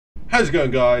How's it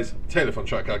going, guys? Taylor from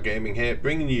Trackcard Gaming here,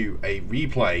 bringing you a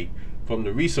replay from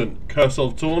the recent Curse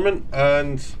of tournament,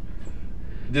 and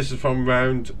this is from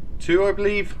round 2, I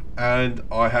believe, and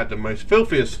I had the most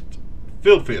filthiest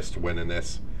win in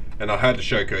this, and I had to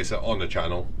showcase it on the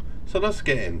channel. So let's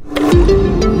get in.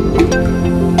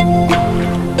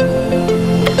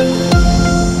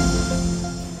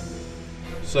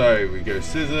 So we go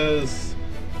scissors.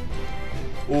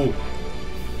 Ooh.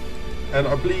 And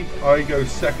I believe I go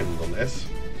second on this.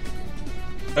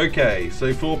 Okay,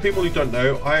 so for people who don't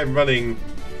know, I am running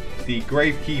the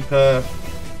Gravekeeper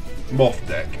Moth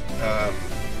deck.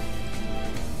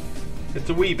 It's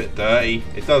a wee bit dirty,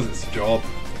 it does its job,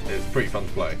 it's pretty fun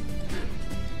to play.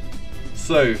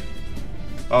 So,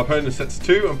 our opponent sets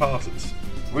 2 and passes.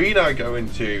 We now go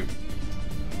into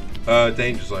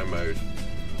Danger Zone mode.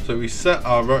 So we set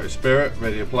our Rite of Spirit,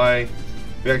 ready to play.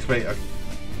 We activate a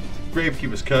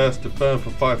Gravekeeper's Curse to burn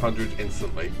for 500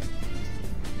 instantly.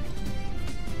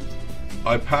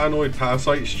 I Paranoid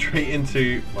Parasite straight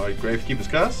into my Gravekeeper's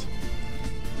Curse.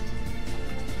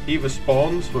 He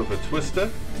responds with a Twister,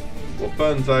 what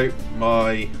burns out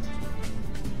my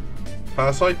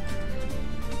Parasite.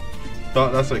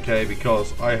 But that's okay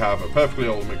because I have a perfectly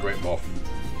ultimate Great Moth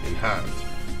in hand.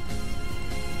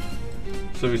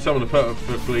 So we summon a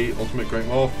perfectly ultimate Great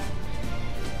Moth.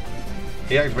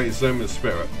 He activates Zone with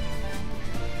Spirit.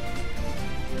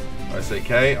 I say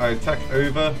okay, I attack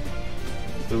over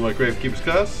with my Gravekeeper's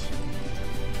Curse.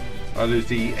 I lose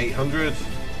the 800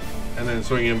 and then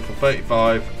swing in for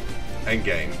 35 and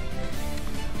game.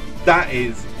 That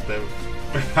is the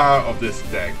power of this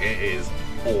deck. It is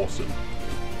awesome.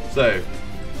 So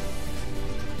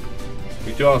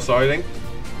we do our siding.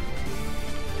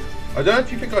 I don't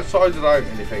actually think I sided out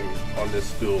anything on this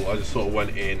duel. I just sort of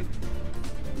went in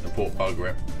and thought bugger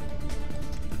it.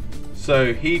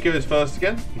 So he goes first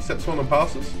again. He sets one and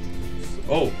passes.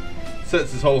 Oh,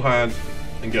 sets his whole hand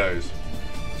and goes.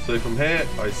 So from here,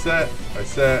 I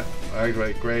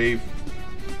activate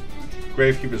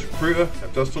Gravekeeper's Recruiter,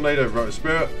 have Dust Tornado, Rite of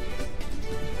Spirit.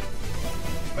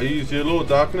 I use the Allure of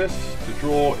Darkness to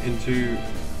draw into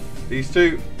these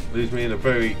two. Leaves me in a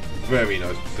very, very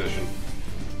nice position.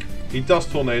 He Dust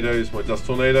Tornadoes my Dust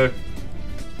Tornado.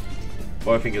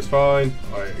 But I think it's fine.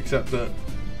 I accept it.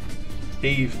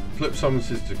 He flip summons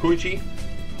his Takuchi.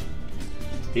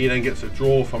 He then gets a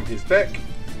draw from his deck.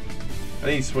 And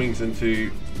he swings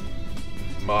into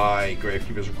my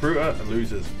Gravekeeper's Recruiter and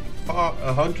loses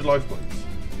 100 life points.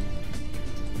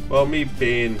 Well, me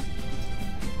feeling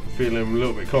a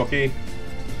little bit cocky,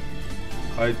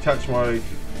 I attach my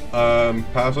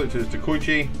Parasite to his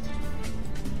Takuchi.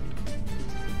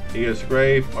 He goes to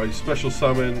grave. I special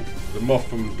summon the Moth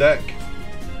from the deck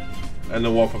and the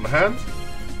one from the hand.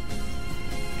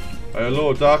 I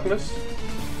Allure Darkness,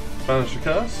 banish the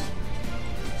curse.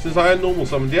 Since I hadn't normal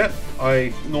summoned yet,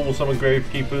 I normal summon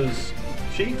Gravekeeper's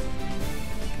Chief.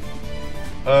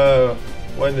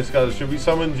 When this guy should be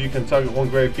summoned, you can target one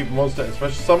Gravekeeper monster and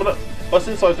special summon it. But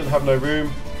since I didn't have no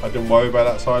room, I didn't worry about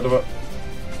that side of it.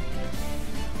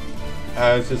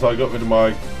 And since I got rid of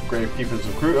my Gravekeeper's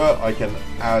Recruiter, I can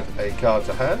add a card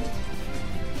to hand.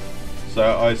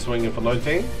 So I swing in for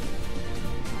 19.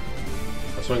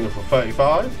 I swing in for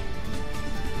 35.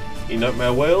 He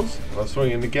Nightmare Whales, and I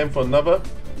swing in again for another,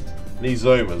 and he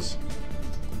Zomas.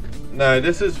 Now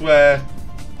this is where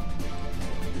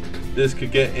this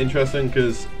could get interesting,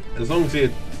 because as long as he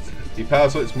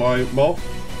parasites my Moth,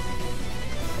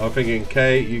 I'm thinking,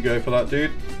 okay, you go for that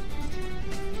dude.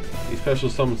 He special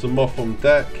summons the Moth from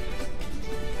deck,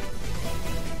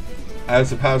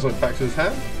 adds the parasite back to his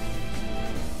hand,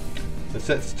 and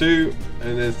sets 2,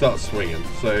 and then starts swinging.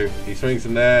 So he swings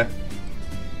in there.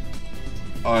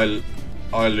 I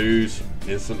lose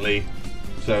instantly,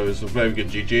 so it's a very good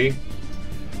GG.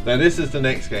 Now this is the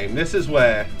next game. This is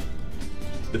where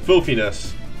the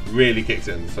filthiness really kicks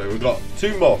in. So we've got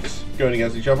 2 Moths going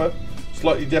against each other,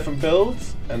 slightly different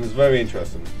builds, and it's very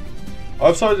interesting.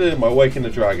 I've sided in my Awaken the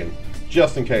Dragon,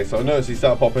 just in case. So I noticed he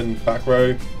started popping back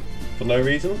row for no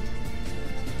reason.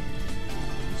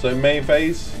 So main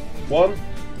phase 1,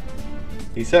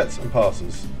 he sets and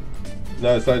passes.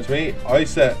 Now it's down to me. I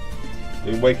set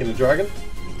Awaken the Dragon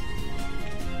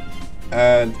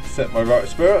and set my Rite of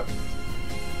Spirit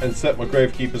and set my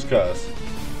Gravekeeper's Curse.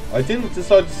 I didn't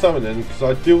decide to summon him because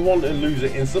I do want to lose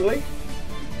it instantly,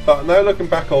 but now looking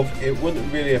back off, it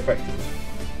wouldn't really affect it.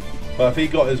 But if he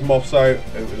got his Moths out,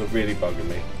 it would have really bugged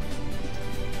me.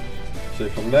 So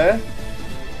from there,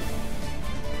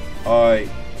 I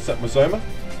set my Zoma,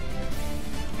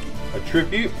 I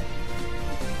Tribute,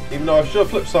 even though I should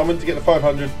have flipped summon to get the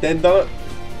 500, then done it.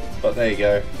 But there you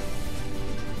go.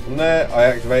 From there, I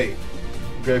activate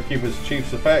Gravekeeper's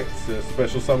Chief's effect to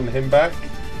special summon him back.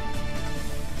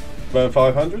 Burn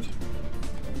 500.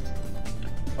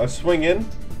 I swing in.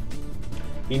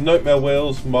 He Nightmare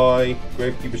Wheels my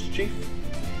Gravekeeper's Chief.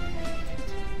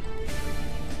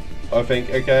 I think,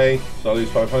 okay, so I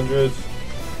lose 500.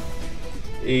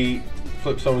 He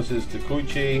flips summons his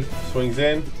Takuchi, swings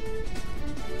in.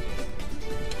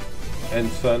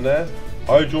 End turn there.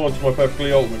 I draw into my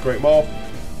perfectly ultimate Great Moth.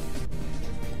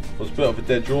 Was a bit of a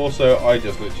dead draw, so I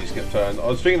just literally skipped turn. I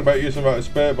was thinking about using Route of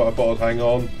Spirit, but I thought I'd hang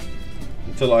on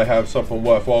until I have something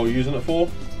worthwhile using it for.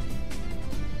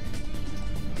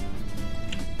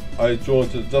 I draw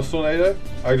into the Dust Tornado.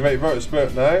 I activate Route of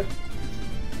Spirit now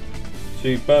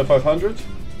to burn 500.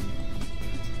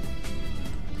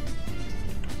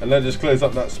 And then just clears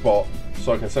up that spot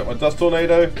so I can set my Dust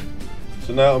Tornado.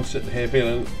 So now I'm sitting here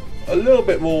feeling a little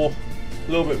bit more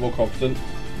confident.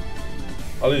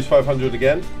 I lose 500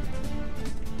 again.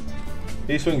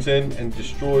 He swings in and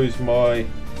destroys my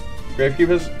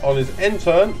Gravekeepers. On his end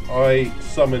turn, I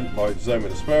summon my Zoma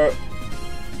the Spirit,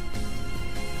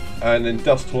 and then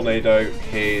Dust Tornado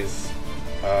his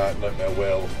Nightmare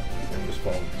Will in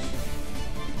response.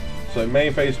 So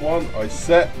main phase 1, I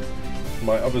set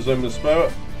my other Zoma the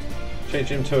Spirit, change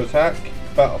him to attack.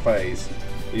 Battle phase,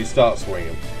 he starts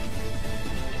swinging.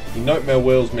 He Nightmare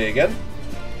Wills me again.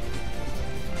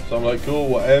 So I'm like, cool,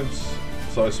 whatevs.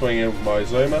 So I swing in with my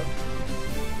Zoma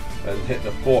and hit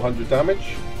the 400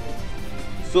 damage.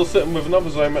 Still sitting with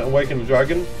another Zoma and Awaken the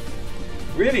Dragon.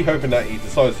 Really hoping that he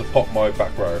decides to pop my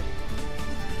back row.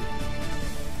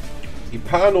 He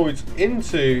paranoids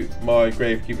into my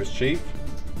Gravekeeper's Chief.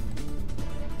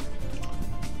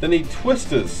 Then he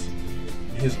twisters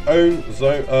his own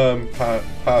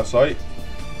Parasite.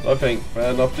 I think,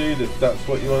 fair enough, dude, if that's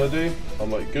what you want to do.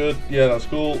 I'm like, good, yeah, that's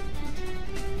cool.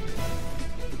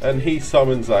 And he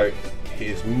summons out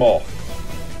his Moth.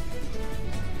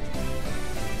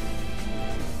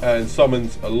 And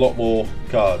summons a lot more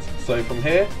cards. So from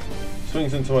here,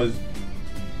 swings into my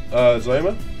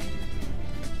Zoma.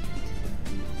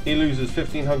 He loses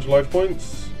 1500 life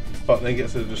points, but then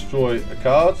gets to destroy a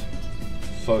card.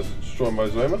 So I destroy my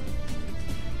Zoma.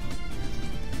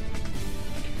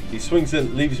 He swings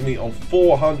in, leaves me on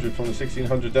 400 from the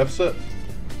 1600 deficit.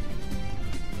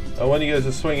 And when he goes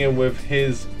to swing in with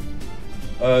his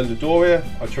Nidoria,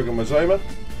 I trigger my Zoma.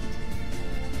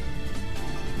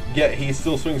 Yet he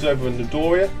still swings over a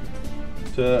Nidoria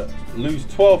to lose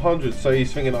 1200. So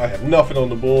he's thinking I have nothing on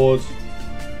the board.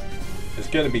 It's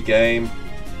going to be game.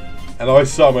 And I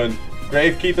summon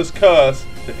Gravekeeper's Curse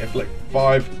to inflict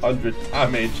 500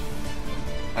 damage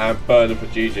and burn him for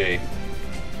GG.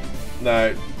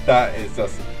 Now, that is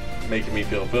just making me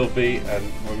feel filthy, and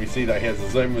when we see that he has a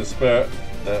Zoma Spirit,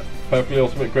 the perfectly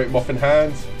ultimate Great Moth in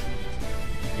hand,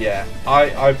 yeah,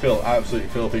 I feel absolutely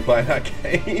filthy playing that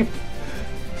game.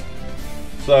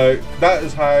 So that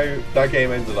is how that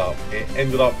game ended up. It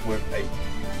ended up with a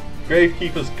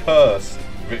Gravekeeper's Curse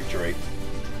victory.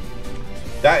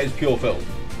 That is pure filth.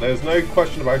 There's no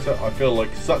question about it. I feel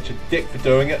like such a dick for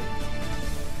doing it.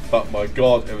 But my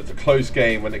god, it was a close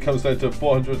game. When it comes down to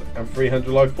 400 and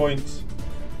 300 life points,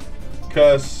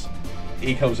 Curse,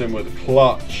 he comes in with a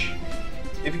clutch.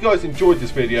 If you guys enjoyed this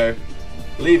video,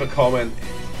 leave a comment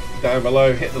down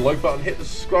below, hit the like button, hit the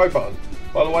subscribe button.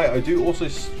 By the way, I do also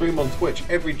stream on Twitch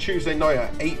every Tuesday night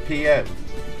at 8 PM.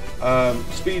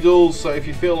 Speed duels, so if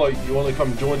you feel like you want to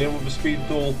come join in with a speed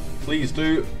duel, please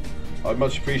do. I'd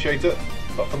much appreciate it.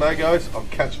 But for now guys, I'll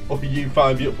catch all you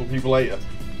fine beautiful people later.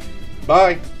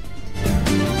 Bye!